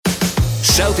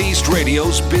Southeast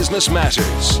Radio's Business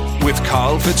Matters with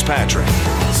Carl Fitzpatrick.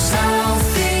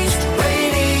 Southeast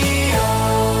Radio.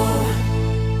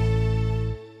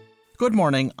 Good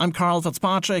morning, I'm Carl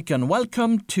Fitzpatrick and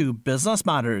welcome to Business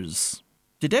Matters.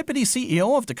 The Deputy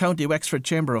CEO of the County Wexford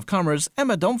Chamber of Commerce,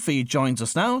 Emma Dunphy, joins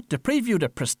us now to preview the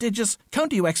prestigious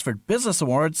County Wexford Business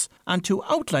Awards and to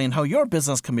outline how your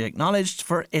business can be acknowledged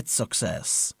for its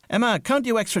success. Emma,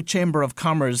 County Wexford Chamber of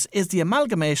Commerce is the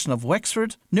amalgamation of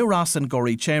Wexford, New Ross and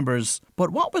Gorey chambers. But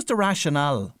what was the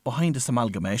rationale behind this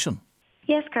amalgamation?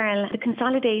 Yes, Carl. The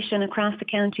consolidation across the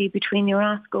county between New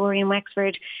Ross, Gorey and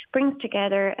Wexford brings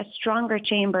together a stronger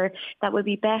chamber that will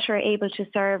be better able to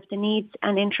serve the needs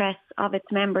and interests of its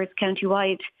members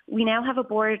county-wide. We now have a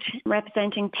board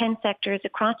representing 10 sectors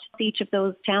across each of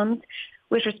those towns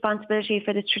with responsibility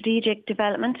for the strategic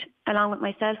development, along with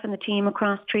myself and the team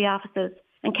across 3 offices.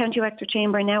 And County Wexford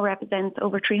Chamber now represents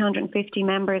over 350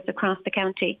 members across the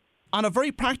county. On a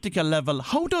very practical level,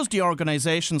 how does the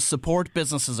organisation support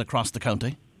businesses across the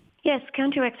county? Yes,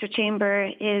 County Wexford Chamber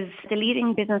is the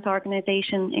leading business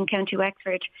organisation in County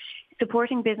Wexford,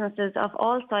 supporting businesses of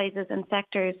all sizes and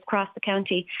sectors across the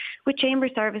county, with chamber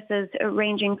services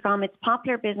ranging from its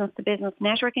popular business-to-business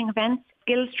networking events,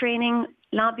 skills training,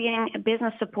 lobbying,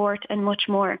 business support and much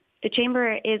more. The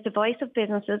Chamber is the voice of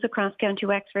businesses across County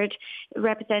Wexford,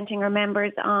 representing our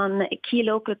members on key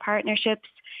local partnerships,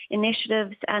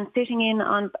 initiatives and sitting in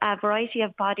on a variety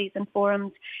of bodies and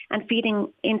forums and feeding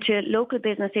into local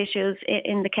business issues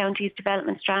in the county's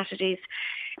development strategies.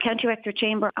 County Wexford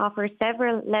Chamber offers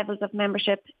several levels of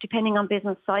membership depending on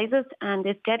business sizes and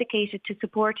is dedicated to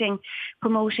supporting,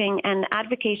 promoting and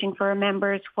advocating for our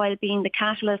members while being the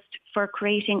catalyst for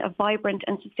creating a vibrant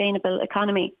and sustainable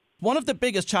economy. One of the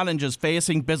biggest challenges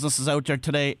facing businesses out there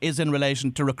today is in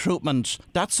relation to recruitment.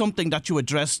 That's something that you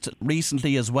addressed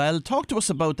recently as well. Talk to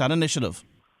us about that initiative.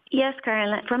 Yes,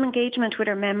 Carol. From engagement with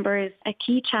our members, a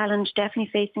key challenge definitely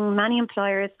facing many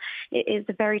employers is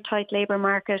the very tight labour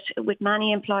market, with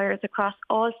many employers across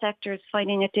all sectors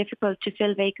finding it difficult to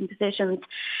fill vacant positions.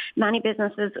 Many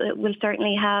businesses will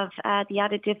certainly have the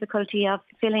added difficulty of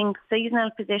filling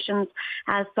seasonal positions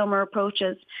as summer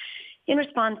approaches. In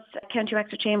response, County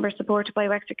Wexford Chamber, supported by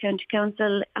Wexford County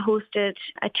Council, hosted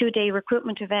a 2-day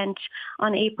recruitment event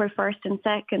on April 1st and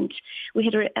 2nd. We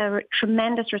had a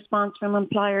tremendous response from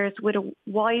employers with a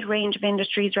wide range of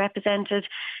industries represented,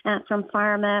 from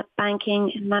pharma,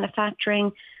 banking,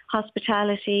 manufacturing,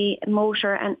 hospitality,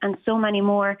 motor and so many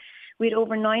more. We had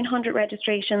over 900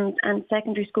 registrations and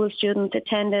secondary school students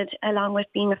attended, along with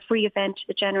being a free event to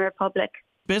the general public.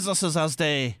 Businesses, as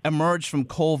they emerge from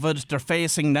COVID, they're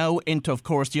facing now into, of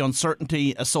course, the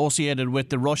uncertainty associated with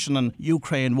the Russian and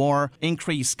Ukraine war,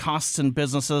 increased costs in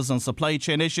businesses and supply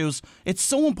chain issues. It's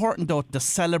so important, though, to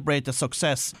celebrate the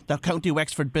success that County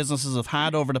Wexford businesses have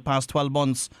had over the past 12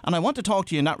 months. And I want to talk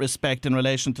to you in that respect in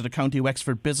relation to the County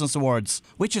Wexford Business Awards,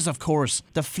 which is, of course,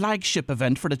 the flagship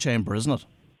event for the Chamber, isn't it?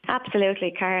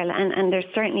 Absolutely, Carl, and there's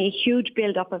certainly a huge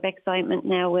build-up of excitement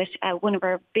now with one of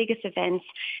our biggest events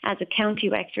as a County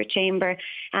Wexford Chamber,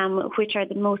 which are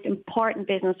the most important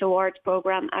business awards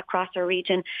programme across our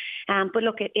region. But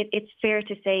look, it's fair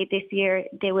to say this year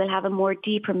they will have a more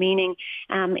deeper meaning.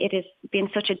 It has been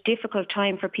such a difficult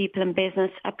time for people in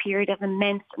business, a period of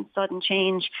immense and sudden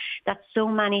change that so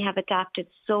many have adapted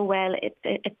so well. It's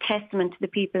a testament to the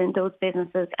people in those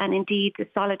businesses and indeed the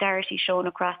solidarity shown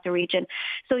across the region.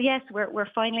 So yes, we're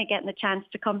finally getting the chance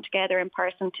to come together in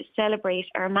person to celebrate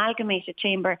our amalgamated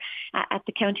chamber at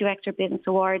the County Wexford Business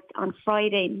Awards on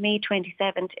Friday, May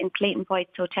 27th in Clayton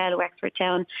White's Hotel, Wexford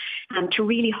Town, to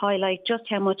really highlight just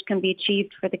how much can be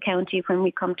achieved for the county when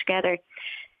we come together.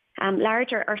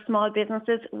 Large or small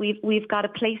businesses, we've got a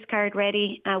place card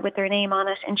ready with their name on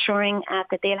it, ensuring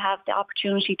that they'll have the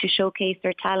opportunity to showcase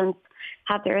their talents,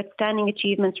 have their outstanding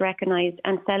achievements recognised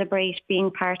and celebrate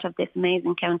being part of this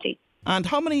amazing county. And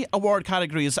how many award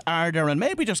categories are there? And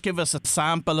maybe just give us a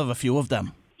sample of a few of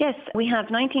them. Yes, we have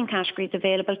 19 categories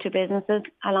available to businesses,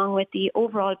 along with the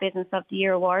overall Business of the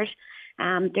Year award.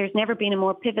 There's never been a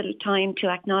more pivotal time to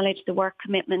acknowledge the work,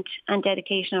 commitment and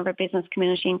dedication of our business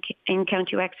community in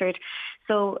County Wexford.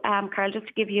 So, Carl, just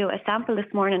to give you a sample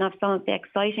this morning of some of the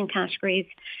exciting categories.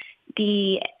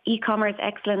 The e-commerce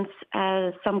excellence,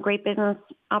 some great business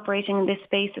operating in this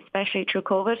space, especially through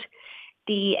COVID.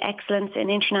 The Excellence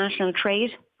in International Trade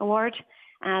Award,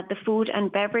 the Food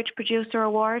and Beverage Producer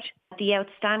Award, the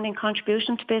Outstanding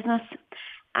Contribution to Business,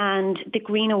 and the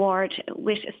Green Award,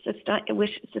 with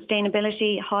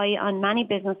sustainability high on many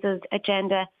businesses'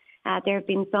 agenda. There have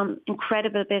been some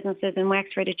incredible businesses in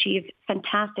Wexford achieve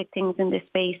fantastic things in this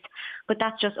space, but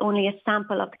that's just only a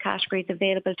sample of the categories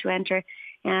available to enter.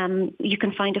 You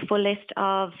can find a full list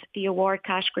of the award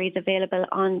categories available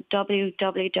on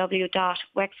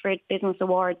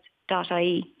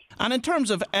www.wexfordbusinessawards.ie. And in terms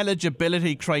of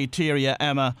eligibility criteria,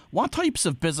 Emma, what types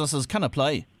of businesses can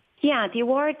apply? Yeah, the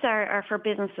awards are for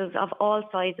businesses of all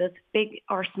sizes, big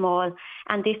or small.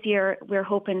 And this year we're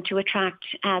hoping to attract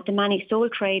the many sole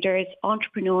traders,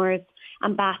 entrepreneurs,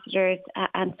 ambassadors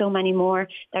and so many more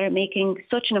that are making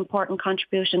such an important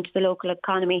contribution to the local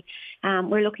economy.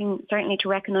 We're looking certainly to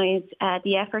recognise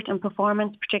the effort and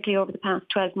performance, particularly over the past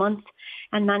 12 months.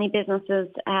 And many businesses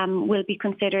will be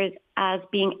considered as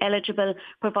being eligible,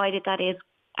 provided that is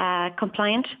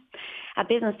compliant. A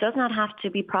business does not have to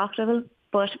be profitable,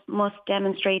 but must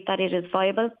demonstrate that it is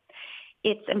viable.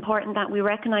 It's important that we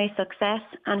recognise success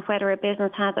and whether a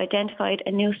business has identified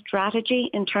a new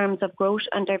strategy in terms of growth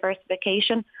and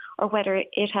diversification, or whether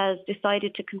it has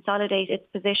decided to consolidate its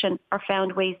position or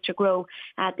found ways to grow.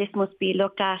 This must be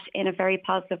looked at in a very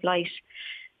positive light.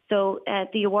 So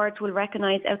the awards will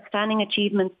recognise outstanding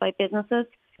achievements by businesses,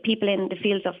 people in the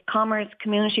fields of commerce,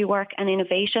 community work and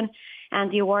innovation. And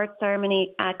the award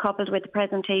ceremony, coupled with the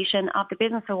presentation of the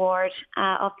Business Award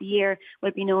of the Year,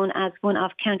 will be known as one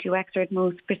of County Wexford's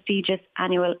most prestigious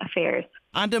annual affairs.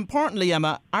 And importantly,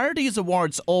 Emma, are these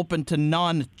awards open to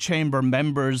non-chamber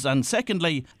members? And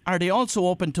secondly, are they also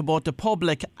open to both the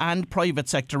public and private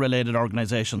sector related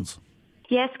organisations?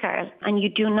 Yes, Carl, and you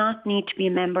do not need to be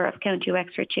a member of County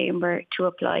Wexford Chamber to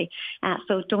apply,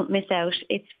 so don't miss out.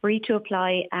 It's free to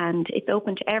apply and it's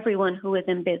open to everyone who is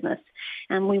in business.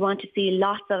 And we want to see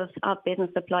lots of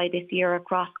business apply this year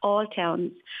across all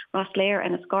towns, Rosslare,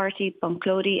 Enniscorthy,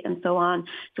 Bunclody and so on.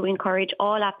 So we encourage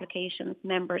all applications,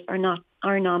 members or not,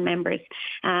 or non-members.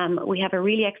 We have a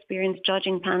really experienced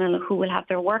judging panel who will have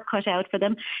their work cut out for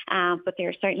them, but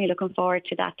they're certainly looking forward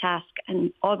to that task.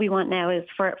 And all we want now is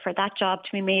for that job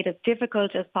to be made as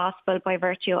difficult as possible by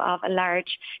virtue of a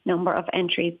large number of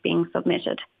entries being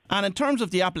submitted. And in terms of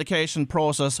the application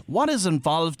process, what is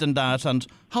involved in that and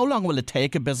how long will it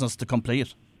take a business to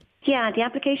complete? Yeah, the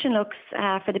application looks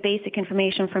for the basic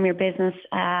information from your business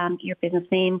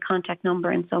name, contact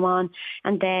number and so on.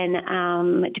 And then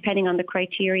depending on the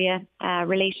criteria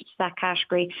related to that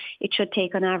category, it should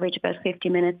take on average about 50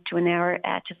 minutes to an hour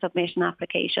to submit an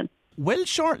application. Will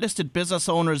shortlisted business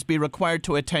owners be required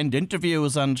to attend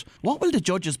interviews and what will the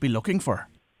judges be looking for?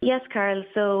 Yes, Carl.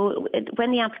 So when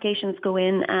the applications go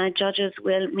in, judges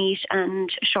will meet and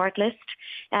shortlist.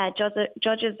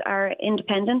 Judges are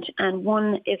independent and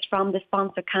one is from the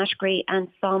sponsor category and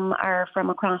some are from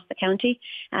across the county.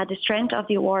 The strength of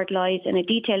the award lies in a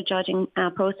detailed judging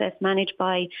process managed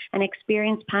by an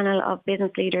experienced panel of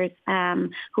business leaders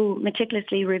who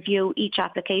meticulously review each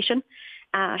application.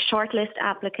 Shortlist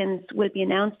applicants will be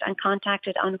announced and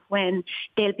contacted on when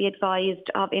they'll be advised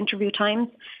of interview times.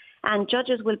 And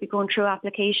judges will be going through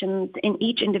applications in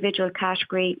each individual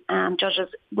category. Judges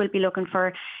will be looking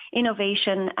for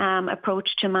innovation,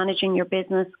 approach to managing your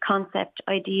business, concept,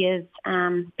 ideas,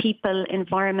 people,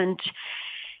 environment,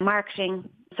 marketing,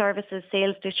 services,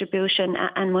 sales, distribution,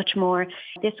 and much more.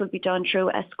 This will be done through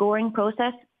a scoring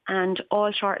process. And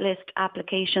all shortlist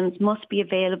applications must be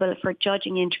available for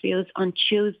judging interviews on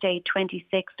Tuesday,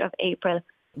 26th of April.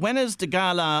 When is the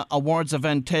Gala Awards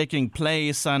event taking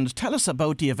place and tell us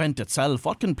about the event itself?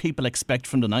 What can people expect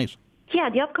from the night? Yeah,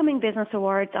 the upcoming Business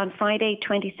Awards on Friday,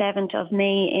 27th of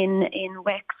May in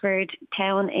Wexford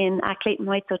Town at Clayton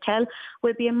White's Hotel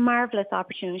will be a marvellous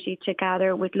opportunity to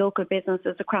gather with local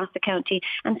businesses across the county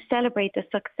and celebrate the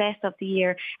success of the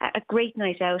year. A great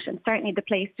night out and certainly the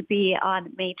place to be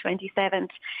on May 27th.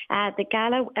 The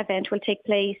Gala event will take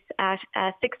place at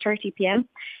 6:30pm.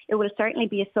 It will certainly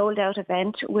be a sold-out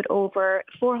event with over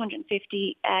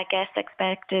 450 guests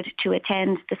expected to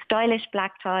attend the stylish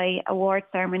black tie award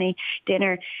ceremony,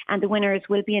 dinner, and the winners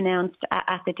will be announced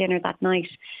at the dinner that night.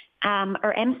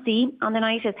 Our MC on the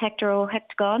night is Hector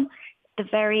O'Hectagon, the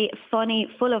very funny,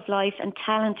 full of life and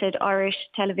talented Irish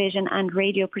television and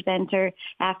radio presenter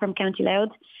from County Louth.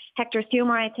 Hector's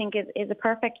humour, I think, is a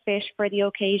perfect fit for the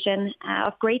occasion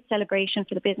of great celebration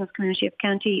for the business community of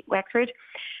County Wexford.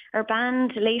 Our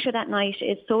band later that night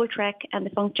is Soul Trek and the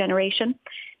Funk Generation.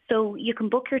 So you can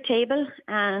book your table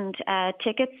and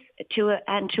tickets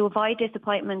to avoid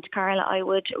disappointment, Carl, I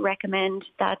would recommend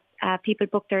that people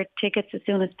book their tickets as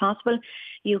soon as possible.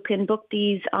 You can book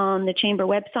these on the Chamber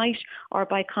website or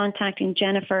by contacting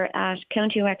Jennifer at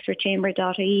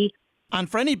countywexfordchamber.ie. And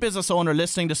for any business owner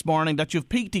listening this morning that you've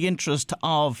piqued the interest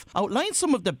of, outline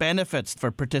some of the benefits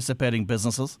for participating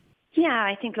businesses. Yeah,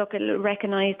 I think, look, it'll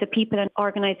recognise the people and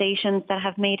organisations that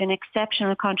have made an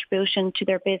exceptional contribution to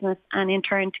their business and in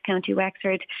turn to County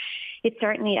Wexford. It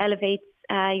certainly elevates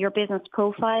your business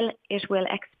profile. It will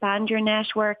expand your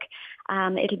network.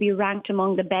 It'll be ranked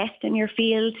among the best in your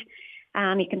field.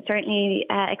 You can certainly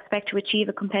expect to achieve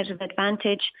a competitive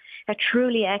advantage. A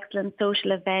truly excellent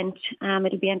social event.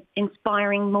 It'll be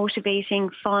inspiring, motivating,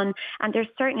 fun, and there's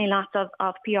certainly lots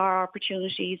of PR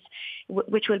opportunities,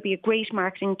 which will be a great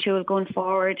marketing tool going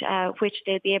forward, which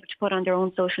they'll be able to put on their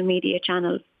own social media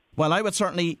channels. Well, I would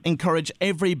certainly encourage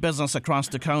every business across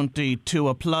the county to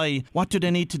apply. What do they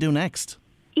need to do next?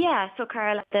 Yeah, so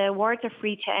Carl, the awards are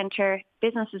free to enter.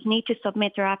 Businesses need to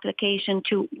submit their application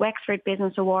to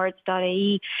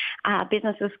wexfordbusinessawards.ie.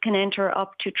 Businesses can enter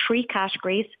up to 3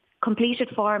 categories. Completed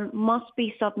form must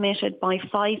be submitted by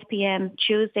 5 p.m.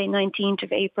 Tuesday, 19th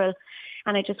of April.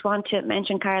 And I just want to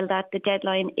mention, Carl, that the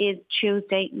deadline is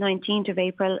Tuesday, 19th of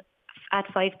April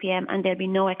at 5 p.m. and there'll be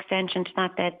no extension to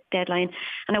that deadline.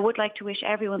 And I would like to wish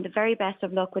everyone the very best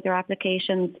of luck with their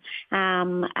applications.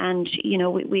 And, you know,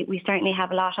 we certainly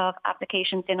have a lot of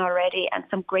applications in already and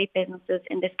some great businesses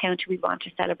in this county we want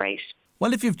to celebrate.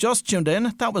 Well, if you've just tuned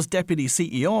in, that was Deputy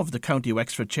CEO of the County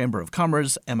Wexford Chamber of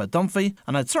Commerce, Emma Dunphy,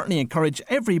 and I'd certainly encourage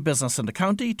every business in the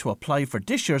county to apply for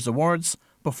this year's awards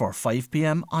before 5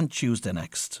 p.m. on Tuesday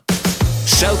next.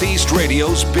 Southeast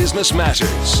Radio's Business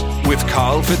Matters with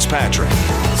Carl Fitzpatrick.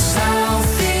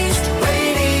 South